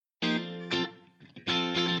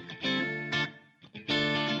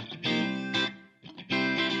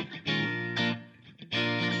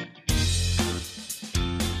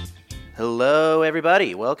Hello,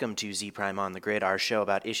 everybody. Welcome to Z Prime on the Grid, our show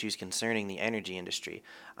about issues concerning the energy industry.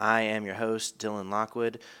 I am your host, Dylan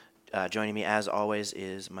Lockwood. Joining me, as always,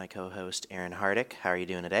 is my co-host, Aaron Hardick. How are you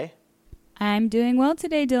doing today? I'm doing well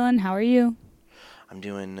today, Dylan. How are you? I'm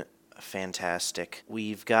doing fantastic.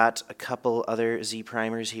 We've got a couple other Z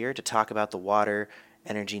Primers here to talk about the water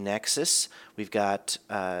energy nexus. We've got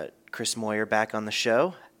Chris Moyer back on the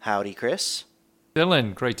show. Howdy, Chris.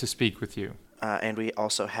 Dylan, great to speak with you. And we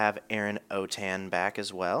also have Aaron Otan back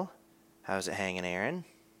as well. How's it hanging, Aaron?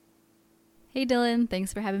 Hey Dylan,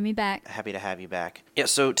 thanks for having me back. Happy to have you back. Yeah,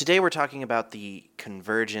 so today we're talking about the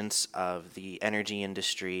convergence of the energy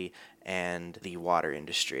industry and the water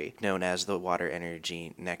industry, known as the water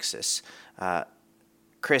energy nexus.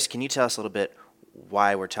 Chris, can you tell us a little bit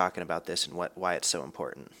why we're talking about this and why it's so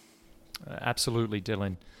important? Absolutely,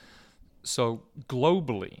 Dylan. So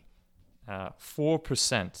globally,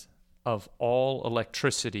 4% of all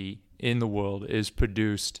electricity in the world is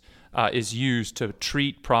used to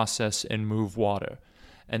treat, process, and move water.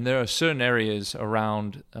 And there are certain areas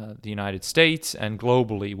around the United States and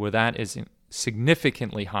globally where that is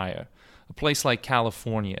significantly higher. A place like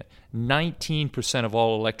California, 19% of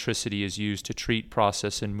all electricity is used to treat,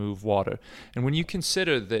 process, and move water. And when you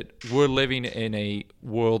consider that we're living in a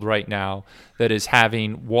world right now that is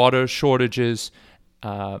having water shortages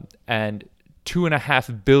and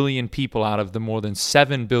 2.5 billion people out of the more than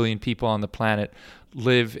 7 billion people on the planet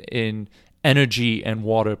live in energy and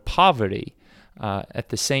water poverty, at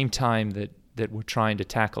the same time that we're trying to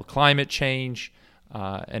tackle climate change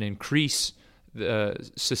and increase the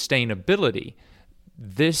sustainability,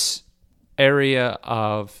 this area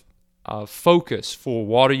of focus for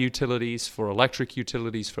water utilities, for electric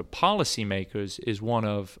utilities, for policymakers is one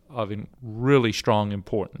of really strong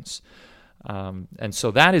importance. And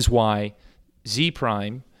so that is why Z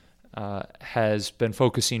Prime has been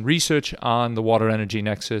focusing research on the water energy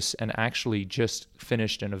nexus and actually just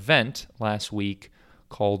finished an event last week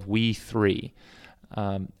called WE3.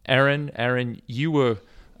 Aaron, you were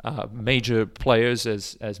major players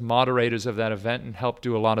as moderators of that event and helped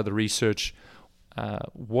do a lot of the research.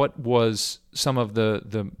 What was some of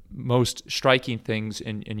the most striking things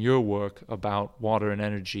in your work about water and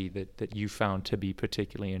energy that you found to be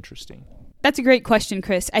particularly interesting? That's a great question,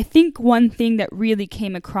 Chris. I think one thing that really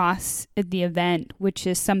came across at the event, which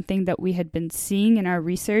is something that we had been seeing in our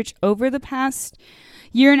research over the past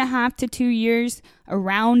 1.5 to 2 years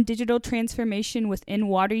around digital transformation within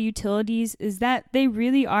water utilities, is that they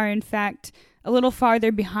really are, in fact, a little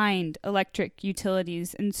farther behind electric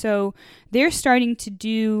utilities. And so they're starting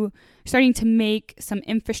to make some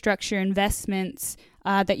infrastructure investments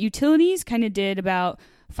that utilities kind of did about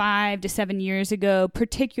 5 to 7 years ago,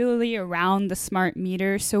 particularly around the smart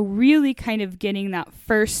meter. So really kind of getting that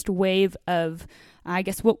first wave of, I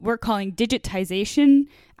guess, what we're calling digitization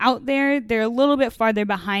out there. They're a little bit farther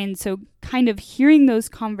behind. So kind of hearing those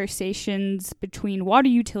conversations between water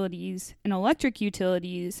utilities and electric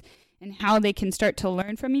utilities and how they can start to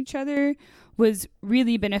learn from each other was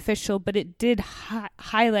really beneficial. But it did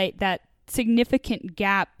highlight that significant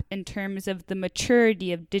gap in terms of the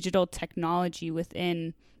maturity of digital technology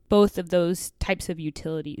within both of those types of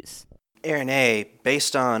utilities. Aaron A.,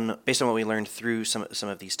 based on what we learned through some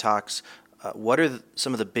of these talks, what are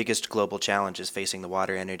some of the biggest global challenges facing the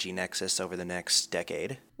water energy nexus over the next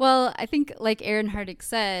decade? Well, I think like Aaron Hardick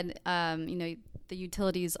said,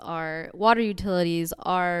 water utilities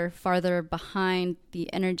are farther behind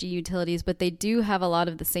the energy utilities, but they do have a lot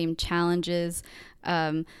of the same challenges,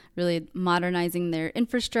 really modernizing their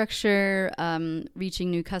infrastructure,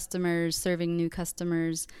 reaching new customers, serving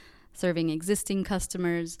existing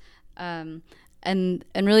customers, and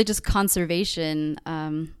really just conservation.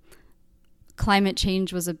 Climate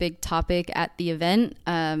change was a big topic at the event,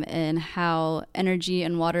 and how energy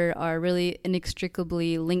and water are really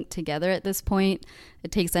inextricably linked together at this point.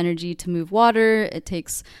 It takes energy to move water. It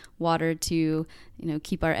takes water to,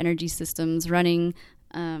 keep our energy systems running.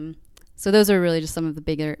 So those are really just some of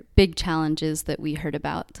the big challenges that we heard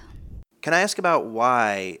about. Can I ask about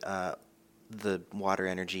why the water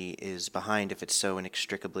energy is behind if it's so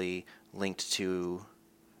inextricably linked to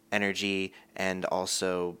energy and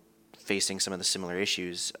also facing some of the similar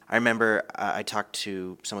issues? I remember I talked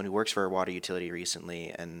to someone who works for a water utility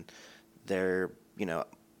recently, and they're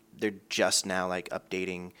just now like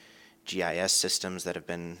updating GIS systems that have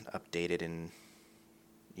been updated in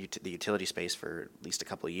the utility space for at least a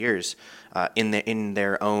couple of years in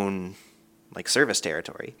their own like service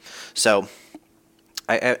territory. So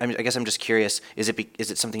I guess I'm just curious: is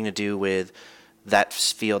it something to do with that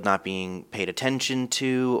field not being paid attention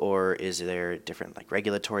to, or is there a different like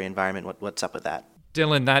regulatory environment? What's up with that?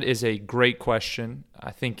 Dylan, that is a great question.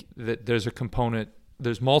 I think that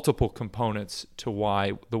there's multiple components to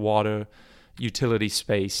why the water utility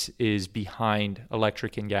space is behind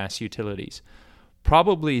electric and gas utilities.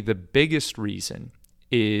 Probably the biggest reason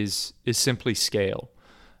is simply scale.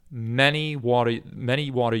 Many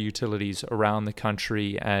water utilities around the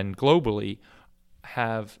country and globally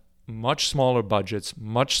have much smaller budgets,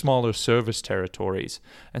 much smaller service territories,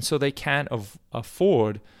 and so they can't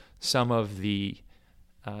afford some of the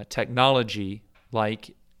technology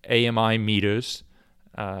like AMI meters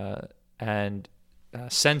and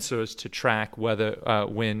sensors to track whether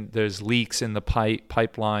when there's leaks in the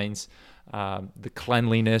pipelines, the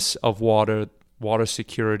cleanliness of water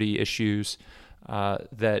security issues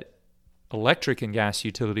that electric and gas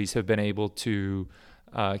utilities have been able to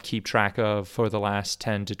keep track of for the last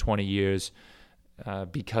 10 to 20 years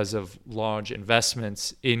because of large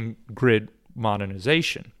investments in grid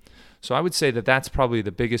modernization. So I would say that that's probably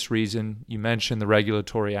the biggest reason. You mentioned the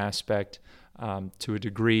regulatory aspect. To a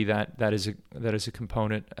degree, that is a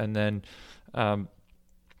component, and then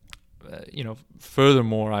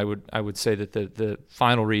furthermore, I would say that the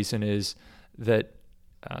final reason is that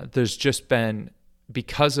there's just been,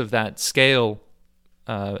 because of that scale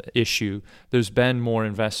issue, there's been more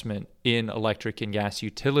investment in electric and gas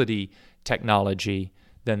utility technology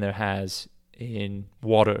than there has in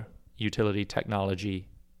water utility technology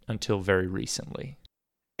until very recently.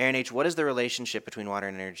 Aaron H., what is the relationship between water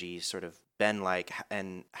and energy sort of been like,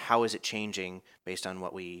 and how is it changing based on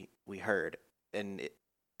what we heard? And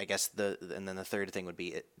I guess and then the third thing would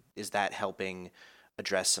be, is that helping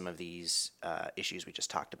address some of these issues we just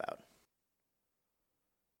talked about?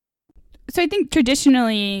 So I think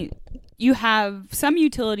traditionally you have some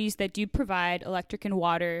utilities that do provide electric and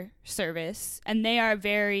water service, and they are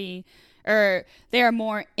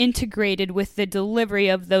more integrated with the delivery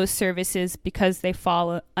of those services because they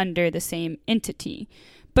fall under the same entity.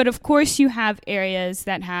 But of course you have areas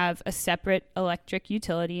that have a separate electric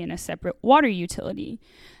utility and a separate water utility.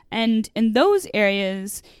 And in those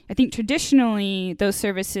areas, I think traditionally those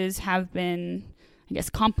services have been, I guess,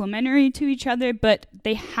 complementary to each other, but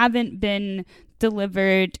they haven't been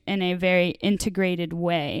delivered in a very integrated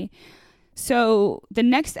way. So the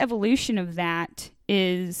next evolution of that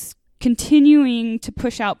is continuing to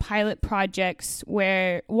push out pilot projects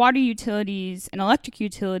where water utilities and electric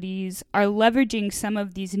utilities are leveraging some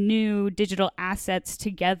of these new digital assets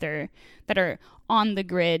together that are on the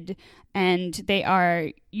grid, and they are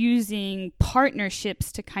using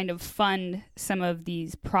partnerships to kind of fund some of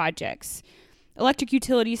these projects. Electric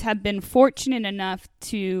utilities have been fortunate enough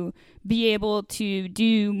to be able to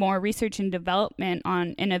do more research and development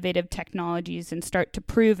on innovative technologies and start to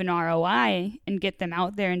prove an ROI and get them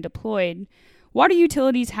out there and deployed. Water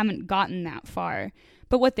utilities haven't gotten that far.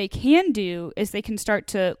 But what they can do is they can start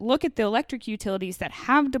to look at the electric utilities that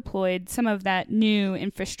have deployed some of that new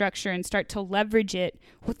infrastructure and start to leverage it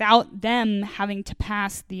without them having to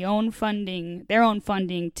pass their own funding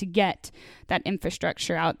to get that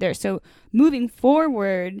infrastructure out there. So moving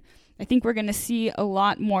forward, I think we're going to see a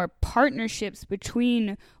lot more partnerships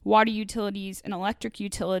between water utilities and electric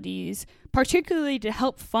utilities, particularly to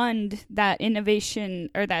help fund that innovation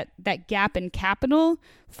or that gap in capital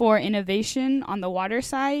for innovation on the water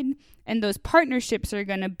side. And those partnerships are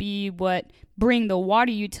going to be what bring the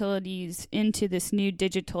water utilities into this new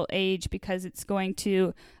digital age, because it's going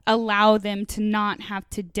to allow them to not have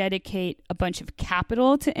to dedicate a bunch of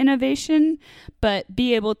capital to innovation, but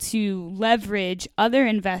be able to leverage other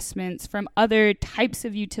investments from other types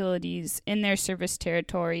of utilities in their service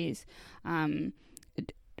territories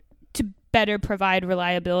to better provide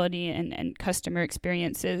reliability and customer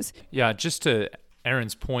experiences. Yeah, just to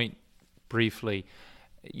Aaron's point briefly,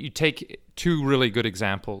 you take two really good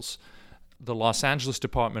examples. The Los Angeles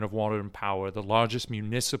Department of Water and Power, the largest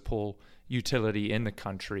municipal utility in the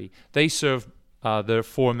country, they serve their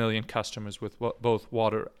 4 million customers with both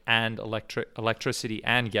water and electricity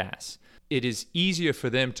and gas. It is easier for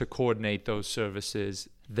them to coordinate those services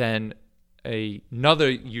than another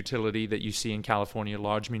utility that you see in California,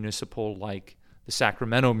 large municipal like the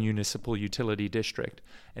Sacramento Municipal Utility District.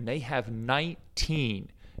 And they have 19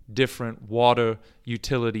 different water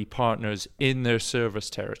utility partners in their service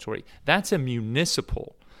territory. That's a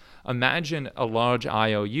municipal. Imagine a large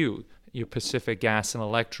IOU, your Pacific Gas and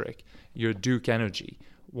Electric, your Duke Energy,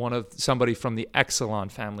 somebody from the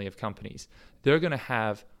Exelon family of companies. They're going to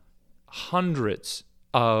have hundreds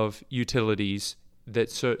of utilities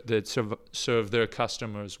that serve their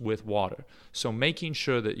customers with water. So making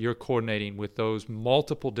sure that you're coordinating with those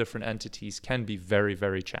multiple different entities can be very,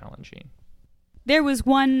 very challenging. There was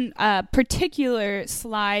one particular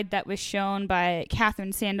slide that was shown by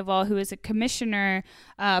Catherine Sandoval, who is a commissioner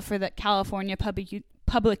for the California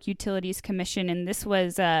Public Utilities Commission, and this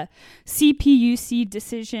was CPUC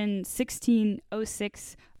decision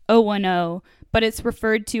 1606010, but it's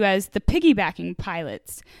referred to as the piggybacking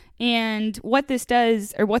pilots. And what this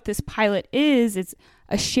does, or what this pilot is, it's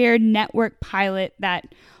a shared network pilot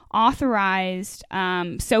that authorized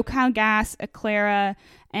SoCalGas, Aclara,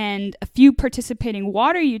 and a few participating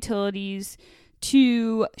water utilities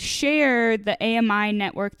to share the AMI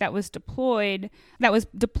network that was deployed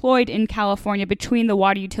in California between the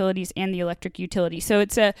water utilities and the electric utility. So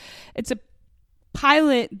it's a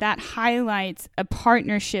pilot that highlights a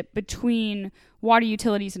partnership between water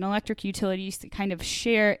utilities and electric utilities to kind of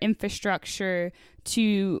share infrastructure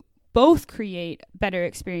to both create better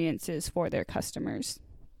experiences for their customers.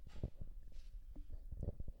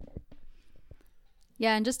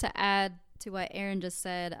 Yeah, and just to add to what Aaron just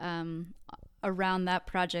said, around that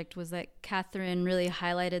project was that Catherine really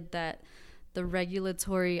highlighted that the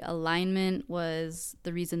regulatory alignment was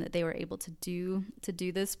the reason that they were able to do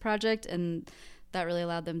this project, and that really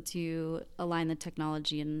allowed them to align the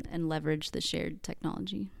technology and leverage the shared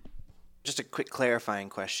technology. Just a quick clarifying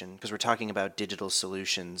question, because we're talking about digital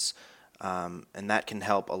solutions, and that can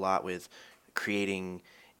help a lot with creating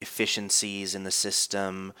efficiencies in the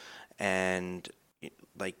system and,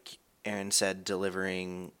 like Aaron said,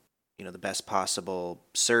 delivering the best possible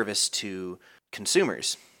service to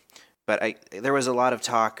consumers. But there was a lot of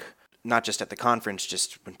talk, not just at the conference,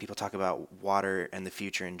 just when people talk about water and the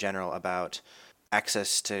future in general, about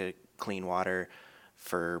access to clean water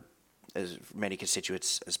for as many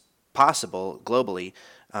constituents as possible globally.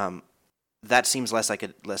 That seems less like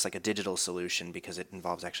a digital solution because it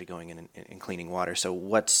involves actually going in and cleaning water. So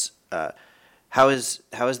how is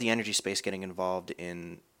the energy space getting involved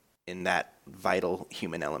in that vital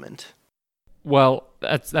human element? Well,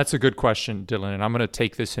 that's a good question, Dylan, and I'm going to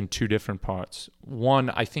take this in two different parts. One,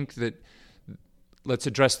 I think that let's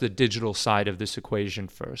address the digital side of this equation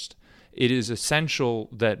first. It is essential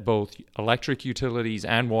that both electric utilities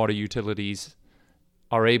and water utilities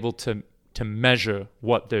are able to measure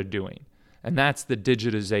what they're doing. And that's the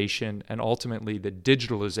digitization and ultimately the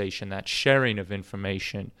digitalization, that sharing of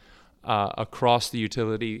information across the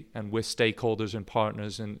utility and with stakeholders and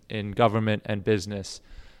partners in government and business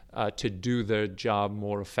to do their job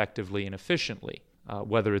more effectively and efficiently,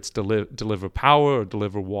 whether it's deliver power or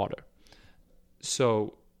deliver water.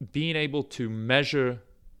 So being able to measure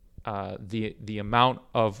the amount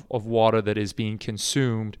of water that is being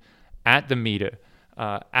consumed at the meter,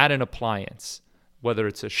 at an appliance, whether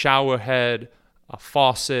it's a shower head, a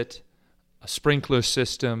faucet, a sprinkler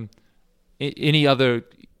system, any other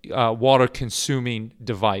water-consuming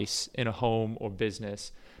device in a home or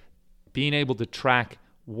business, being able to track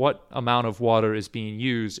what amount of water is being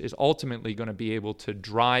used is ultimately going to be able to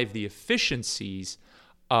drive the efficiencies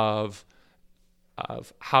of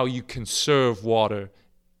how you conserve water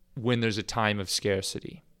when there's a time of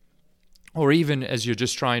scarcity. Or even as you're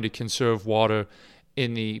just trying to conserve water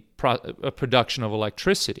in the production of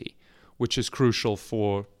electricity, which is crucial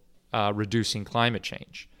for reducing climate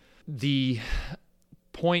change. The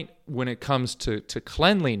point when it comes to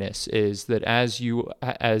cleanliness is that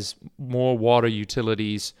as more water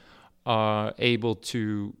utilities are able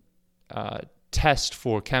to test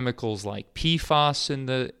for chemicals like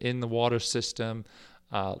PFAS in the water system,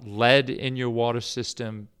 lead in your water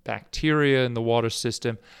system, bacteria in the water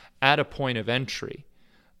system, at a point of entry,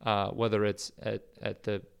 whether it's at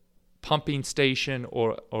the pumping station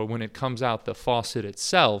or when it comes out the faucet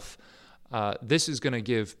itself, this is going to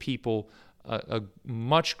give people a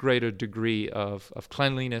much greater degree of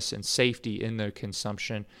cleanliness and safety in their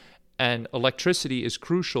consumption. And electricity is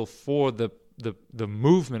crucial for the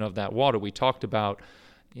movement of that water. We talked about,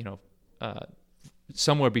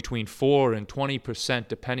 somewhere between 4 and 20%,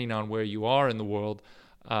 depending on where you are in the world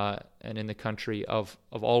and in the country, of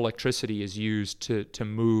all electricity is used to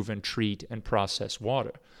move and treat and process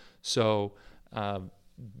water. So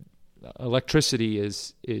electricity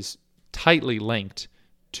is tightly linked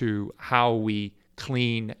to how we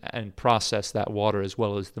clean and process that water, as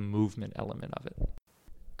well as the movement element of it.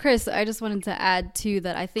 Chris, I just wanted to add too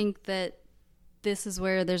that I think that this is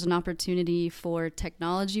where there's an opportunity for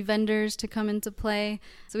technology vendors to come into play.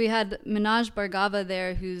 So we had Minaj Bhargava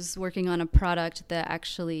there, who's working on a product that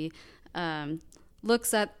actually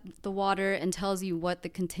looks at the water and tells you what the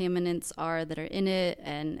contaminants are that are in it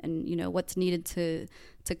and what's needed to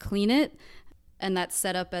clean it. And that's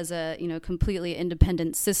set up as a completely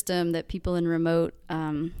independent system that people in remote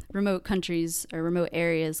countries or remote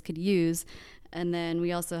areas could use. And then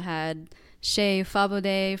we also had Shea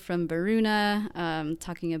Fabode from Varuna,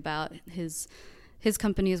 talking about his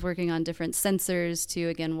company is working on different sensors to,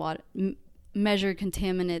 again, measure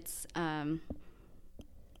contaminants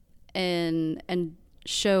and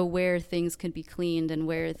show where things could be cleaned and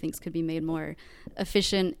where things could be made more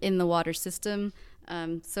efficient in the water system.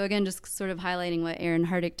 So again, just sort of highlighting what Aaron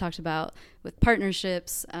Hardick talked about with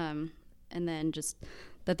partnerships, and then just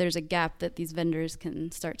that there's a gap that these vendors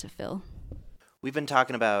can start to fill. We've been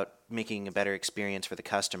talking about making a better experience for the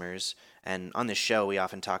customers, and on this show we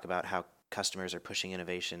often talk about how customers are pushing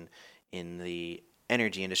innovation in the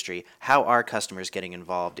energy industry. How are customers getting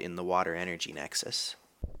involved in the water energy nexus?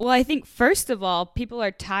 Well, I think first of all, people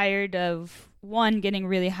are tired of, one, getting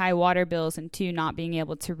really high water bills, and two, not being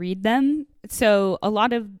able to read them. So a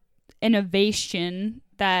lot of innovation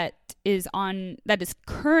that is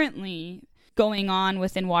currently going on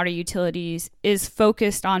within water utilities is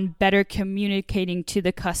focused on better communicating to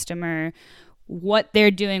the customer what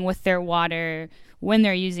they're doing with their water, when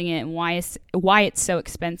they're using it, and why it's so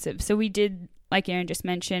expensive. So we did, like Aaron just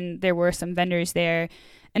mentioned, there were some vendors there,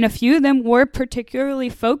 and a few of them were particularly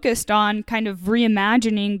focused on kind of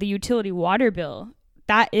reimagining the utility water bill.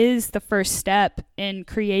 That is the first step in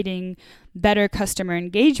creating better customer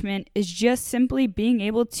engagement, is just simply being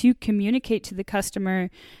able to communicate to the customer,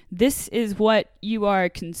 this is what you are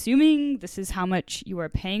consuming, this is how much you are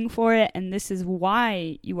paying for it, and this is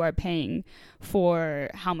why you are paying for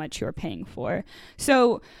how much you're paying for.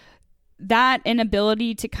 So that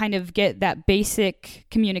inability to kind of get that basic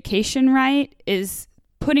communication right is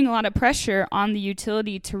putting a lot of pressure on the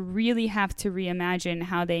utility to really have to reimagine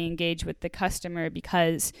how they engage with the customer,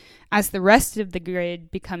 because as the rest of the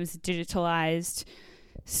grid becomes digitalized,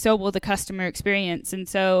 so will the customer experience. And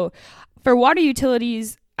so for water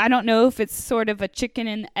utilities, I don't know if it's sort of a chicken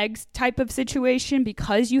and eggs type of situation,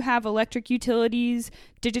 because you have electric utilities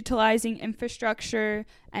digitalizing infrastructure,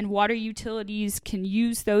 and water utilities can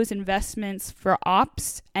use those investments for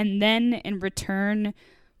ops and then in return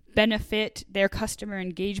benefit their customer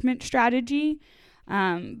engagement strategy.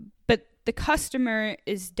 But the customer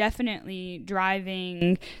is definitely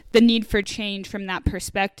driving the need for change from that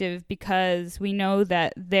perspective, because we know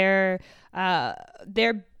that their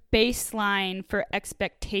baseline for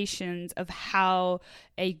expectations of how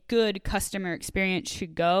a good customer experience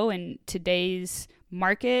should go in today's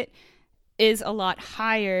market is a lot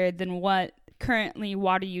higher than what currently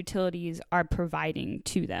water utilities are providing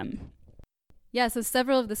to them. Yeah, so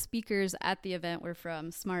several of the speakers at the event were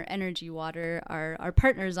from Smart Energy Water, our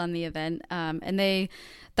partners on the event, and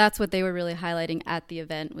that's what they were really highlighting at the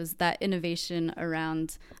event, was that innovation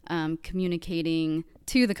around communicating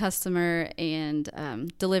to the customer and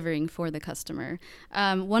delivering for the customer.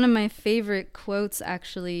 One of my favorite quotes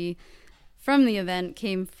actually from the event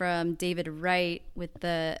came from David Wright with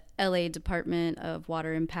the LA Department of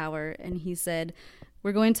Water and Power, and he said,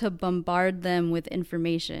 "We're going to bombard them with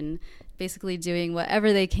information," basically doing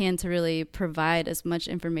whatever they can to really provide as much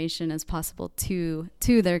information as possible to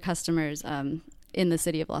their customers in the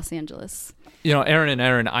city of Los Angeles. You know,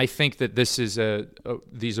 Aaron, I think that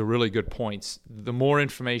these are really good points. The more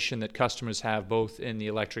information that customers have, both in the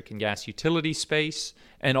electric and gas utility space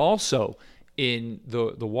and also in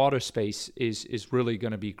the water space, is really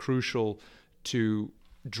going to be crucial to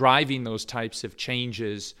driving those types of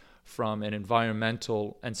changes from an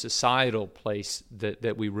environmental and societal place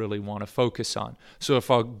that we really want to focus on. So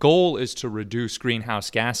if our goal is to reduce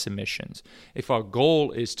greenhouse gas emissions, if our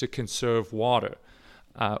goal is to conserve water,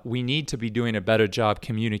 we need to be doing a better job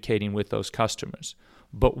communicating with those customers.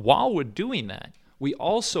 But while we're doing that, we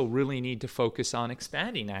also really need to focus on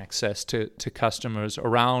expanding access to customers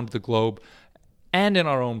around the globe and in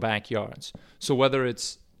our own backyards. So whether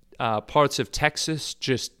it's parts of Texas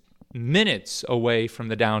just minutes away from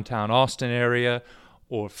the downtown Austin area,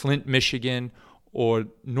 or Flint, Michigan, or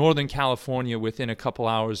Northern California within a couple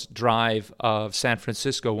hours drive of San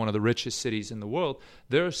Francisco, one of the richest cities in the world,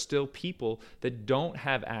 there are still people that don't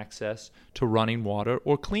have access to running water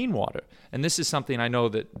or clean water. And this is something I know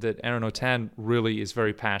that Aaron Otan really is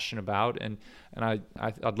very passionate about, and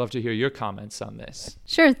I'd love to hear your comments on this.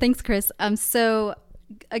 Sure, thanks, Chris. So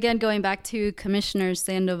again, going back to Commissioner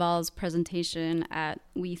Sandoval's presentation at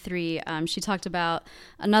WE3, she talked about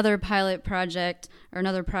another pilot project, or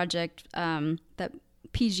another project that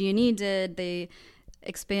PG&E did. They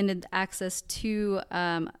expanded access to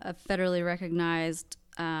a federally recognized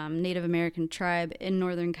Native American tribe in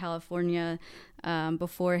Northern California.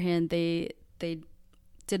 Beforehand, they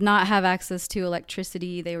did not have access to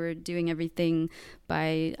electricity. They were doing everything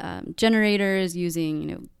by generators,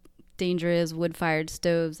 using dangerous wood-fired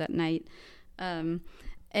stoves at night.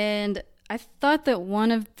 And I thought that one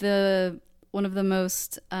of the one of the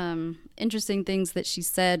most interesting things that she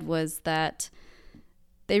said was that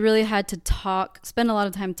they really had to spend a lot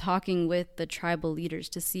of time talking with the tribal leaders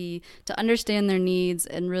to understand their needs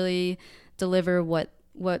and really deliver what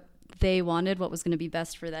they wanted, what was going to be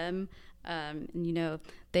best for them. And,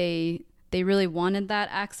 they really wanted that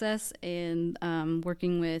access, and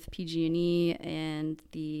working with PG&E and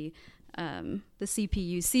the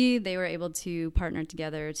CPUC, they were able to partner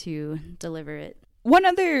together to deliver it. One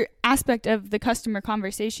other aspect of the customer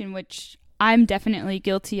conversation, which I'm definitely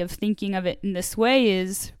guilty of thinking of it in this way,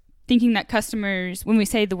 is thinking that customers, when we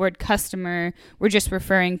say the word customer, we're just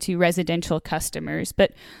referring to residential customers.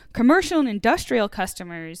 But commercial and industrial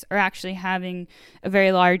customers are actually having a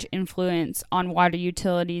very large influence on water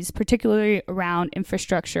utilities, particularly around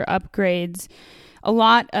infrastructure upgrades. A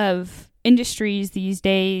lot of industries these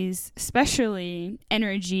days, especially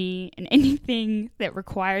energy and anything that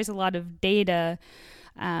requires a lot of data,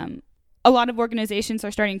 a lot of organizations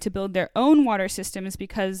are starting to build their own water systems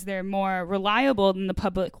because they're more reliable than the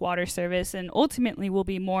public water service and ultimately will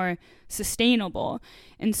be more sustainable.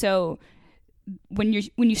 And so when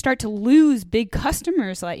you start to lose big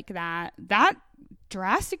customers like that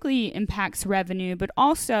drastically impacts revenue, but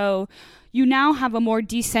also you now have a more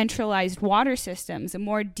decentralized water systems and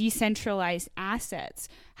more decentralized assets.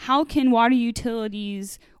 How can water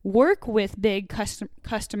utilities work with big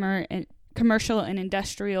customer and commercial and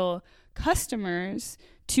industrial customers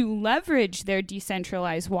to leverage their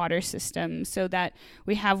decentralized water system so that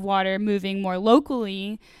we have water moving more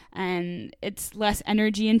locally and it's less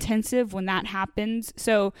energy intensive when that happens?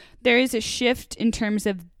 So there is a shift in terms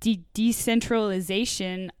of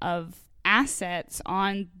decentralization of assets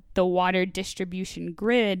on the water distribution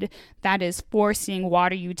grid that is forcing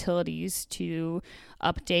water utilities to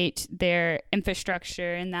update their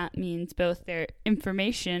infrastructure, and that means both their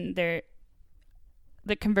information, the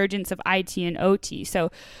convergence of IT and OT.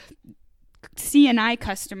 So C&I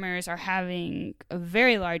customers are having a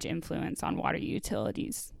very large influence on water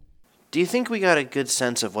utilities. Do you think we got a good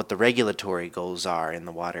sense of what the regulatory goals are in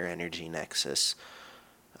the water energy nexus?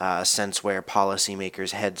 A sense where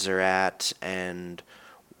policymakers' heads are at and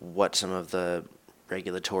what some of the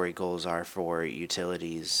regulatory goals are for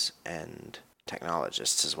utilities and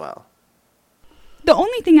technologists as well? The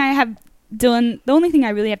only thing I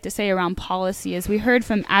really have to say around policy is we heard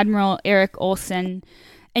from Admiral Eric Olson,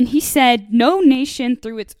 and he said no nation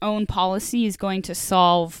through its own policy is going to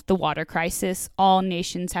solve the water crisis. All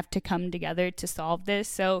nations have to come together to solve this.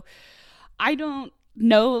 So I don't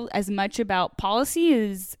know as much about policy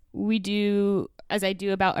as I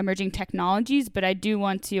do about emerging technologies, but I do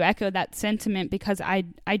want to echo that sentiment because I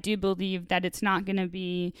do believe that it's not going to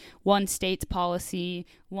be one state's policy,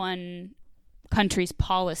 one country's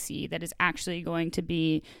policy that is actually going to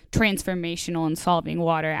be transformational in solving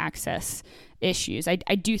water access issues. I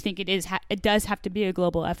do think it does have to be a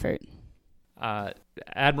global effort.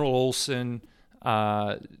 Admiral Olson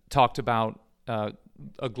talked about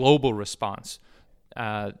a global response.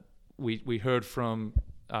 We heard from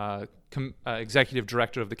Executive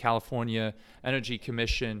Director of the California Energy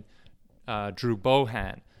Commission, Drew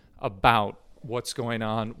Bohan, about what's going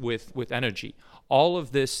on with energy. All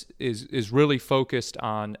of this is really focused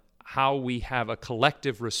on how we have a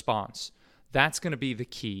collective response. That's going to be the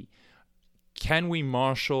key. Can we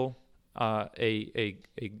marshal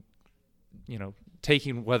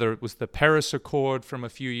taking whether it was the Paris Accord from a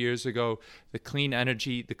few years ago, the clean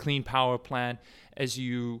energy, the clean power plan, as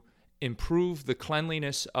you improve the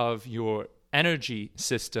cleanliness of your energy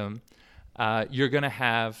system, you're going to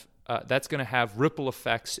have that's going to have ripple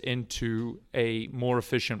effects into a more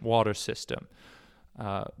efficient water system,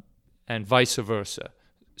 and vice versa.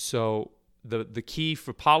 So the key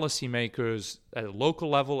for policymakers at a local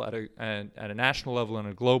level, at a national level, and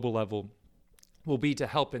a global level will be to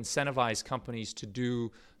help incentivize companies to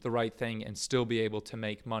do the right thing and still be able to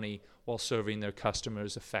make money while serving their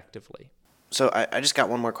customers effectively. So I just got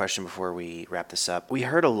one more question before we wrap this up. We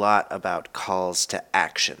heard a lot about calls to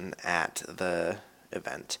action at the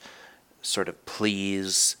event, sort of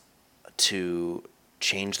pleas to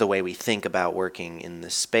change the way we think about working in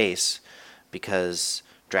this space because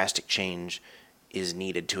drastic change is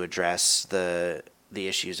needed to address the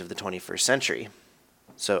issues of the 21st century.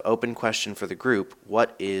 So open question for the group,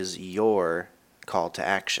 what is your call to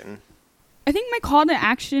action? I think my call to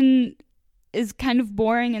action is kind of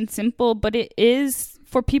boring and simple, but it is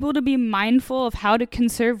for people to be mindful of how to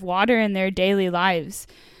conserve water in their daily lives.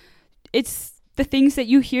 It's the things that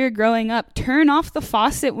you hear growing up. Turn off the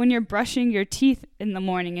faucet when you're brushing your teeth in the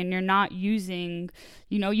morning and you're not using,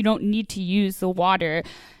 you don't need to use the water.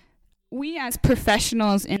 we as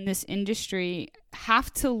professionals in this industry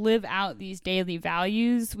have to live out these daily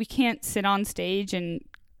values. We can't sit on stage and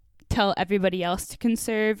tell everybody else to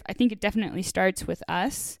conserve. I think it definitely starts with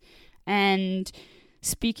us. And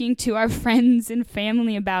speaking to our friends and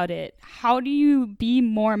family about it, how do you be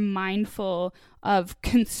more mindful of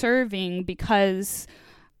conserving? Because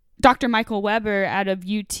Dr. Michael Weber out of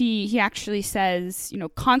UT, he actually says,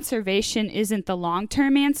 conservation isn't the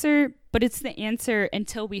long-term answer, but it's the answer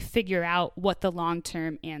until we figure out what the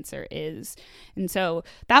long-term answer is. And so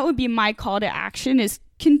that would be my call to action, is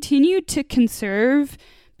continue to conserve,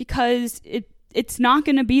 because it's not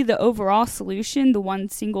going to be the overall solution, the one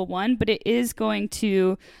single one, but it is going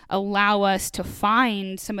to allow us to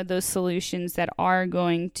find some of those solutions that are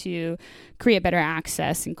going to create better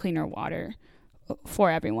access and cleaner water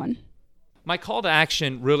for everyone. My call to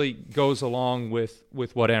action really goes along with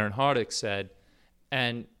what Aaron Hardick said,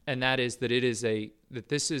 and that is that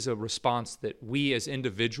this is a response that we as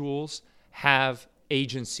individuals have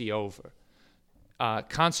agency over.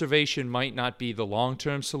 Conservation might not be the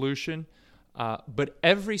long-term solution, but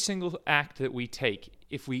every single act that we take,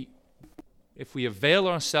 if we avail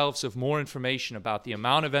ourselves of more information about the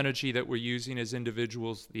amount of energy that we're using as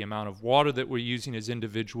individuals, the amount of water that we're using as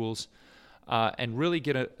individuals, and really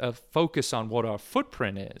get a focus on what our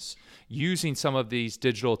footprint is, using some of these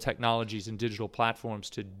digital technologies and digital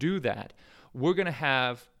platforms to do that, we're going to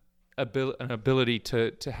have an ability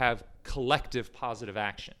to have collective positive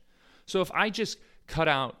action. So if I just cut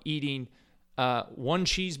out eating one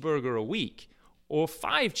cheeseburger a week or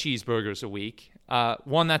 5 cheeseburgers a week,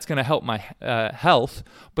 one, that's going to help my health,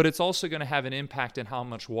 but it's also going to have an impact on how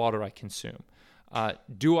much water I consume.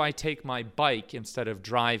 Do I take my bike instead of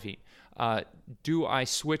driving? Do I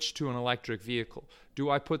switch to an electric vehicle? Do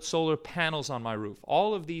I put solar panels on my roof?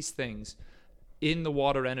 All of these things in the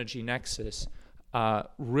water energy nexus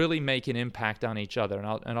really make an impact on each other.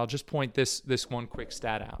 And I'll just point this one quick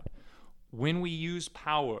stat out. When we use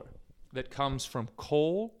power that comes from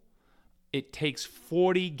coal, it takes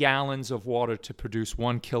 40 gallons of water to produce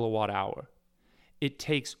 1 kilowatt hour. It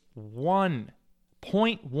takes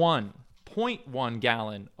 0.1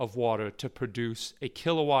 gallon of water to produce a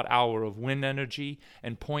kilowatt hour of wind energy,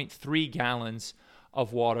 and 0.3 gallons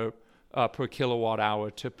of water per kilowatt hour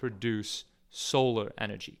to produce solar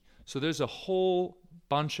energy. So there's a whole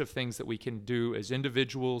bunch of things that we can do as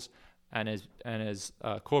individuals and as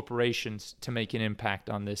corporations to make an impact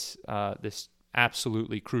on this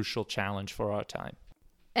absolutely crucial challenge for our time.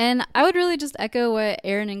 And I would really just echo what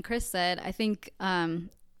Aaron and Chris said. I think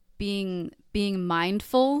being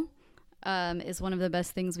mindful is one of the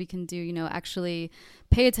best things we can do. Actually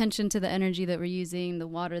pay attention to the energy that we're using, the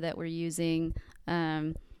water that we're using.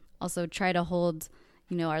 Also try to hold,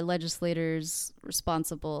 our legislators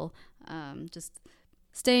responsible. Just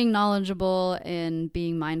staying knowledgeable and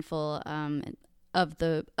being mindful of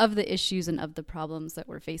the issues and of the problems that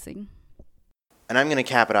we're facing. And I'm going to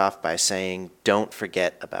cap it off by saying, don't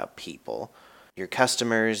forget about people. Your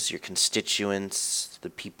customers, your constituents, the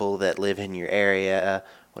people that live in your area,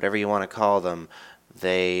 whatever you want to call them,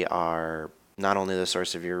 they are not only the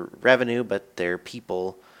source of your revenue, but they're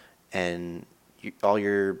people, and all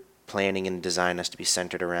your planning and design has to be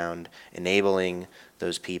centered around enabling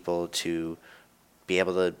those people to be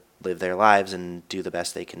able to live their lives and do the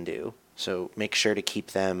best they can do. So make sure to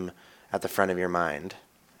keep them at the front of your mind.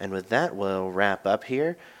 And with that, we'll wrap up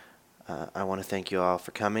here. I want to thank you all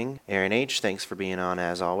for coming. Aaron H., thanks for being on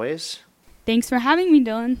as always. Thanks for having me,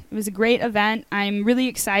 Dylan. It was a great event. I'm really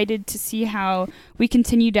excited to see how we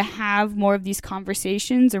continue to have more of these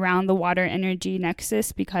conversations around the water energy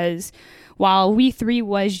nexus, because while WE3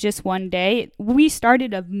 was just one day, we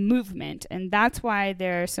started a movement, and that's why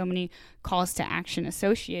there are so many calls to action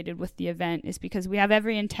associated with the event, is because we have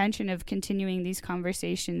every intention of continuing these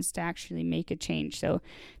conversations to actually make a change. So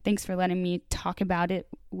thanks for letting me talk about it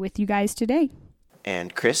with you guys today.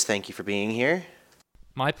 And Chris, thank you for being here.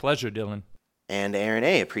 My pleasure, Dylan. And Aaron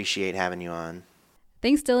A., appreciate having you on.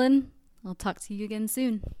 Thanks, Dylan. I'll talk to you again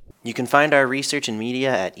soon. You can find our research and media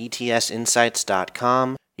at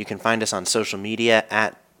etsinsights.com. You can find us on social media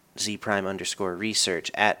at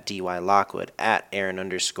 @Z_research, at DY Lockwood, at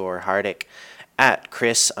Aaron_Hardick, at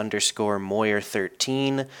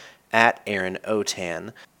Chris_Moyer13, at Aaron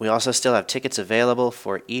Otan. We also still have tickets available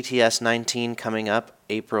for ETS 19 coming up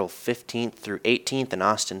April 15th through 18th in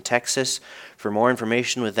Austin, Texas. For more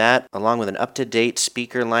information with that, along with an up-to-date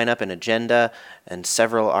speaker lineup and agenda, and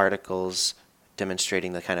several articles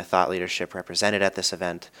demonstrating the kind of thought leadership represented at this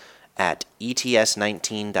event, at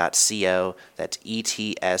ets19.co. That's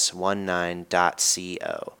ets19.co.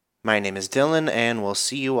 My name is Dylan, and we'll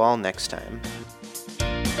see you all next time.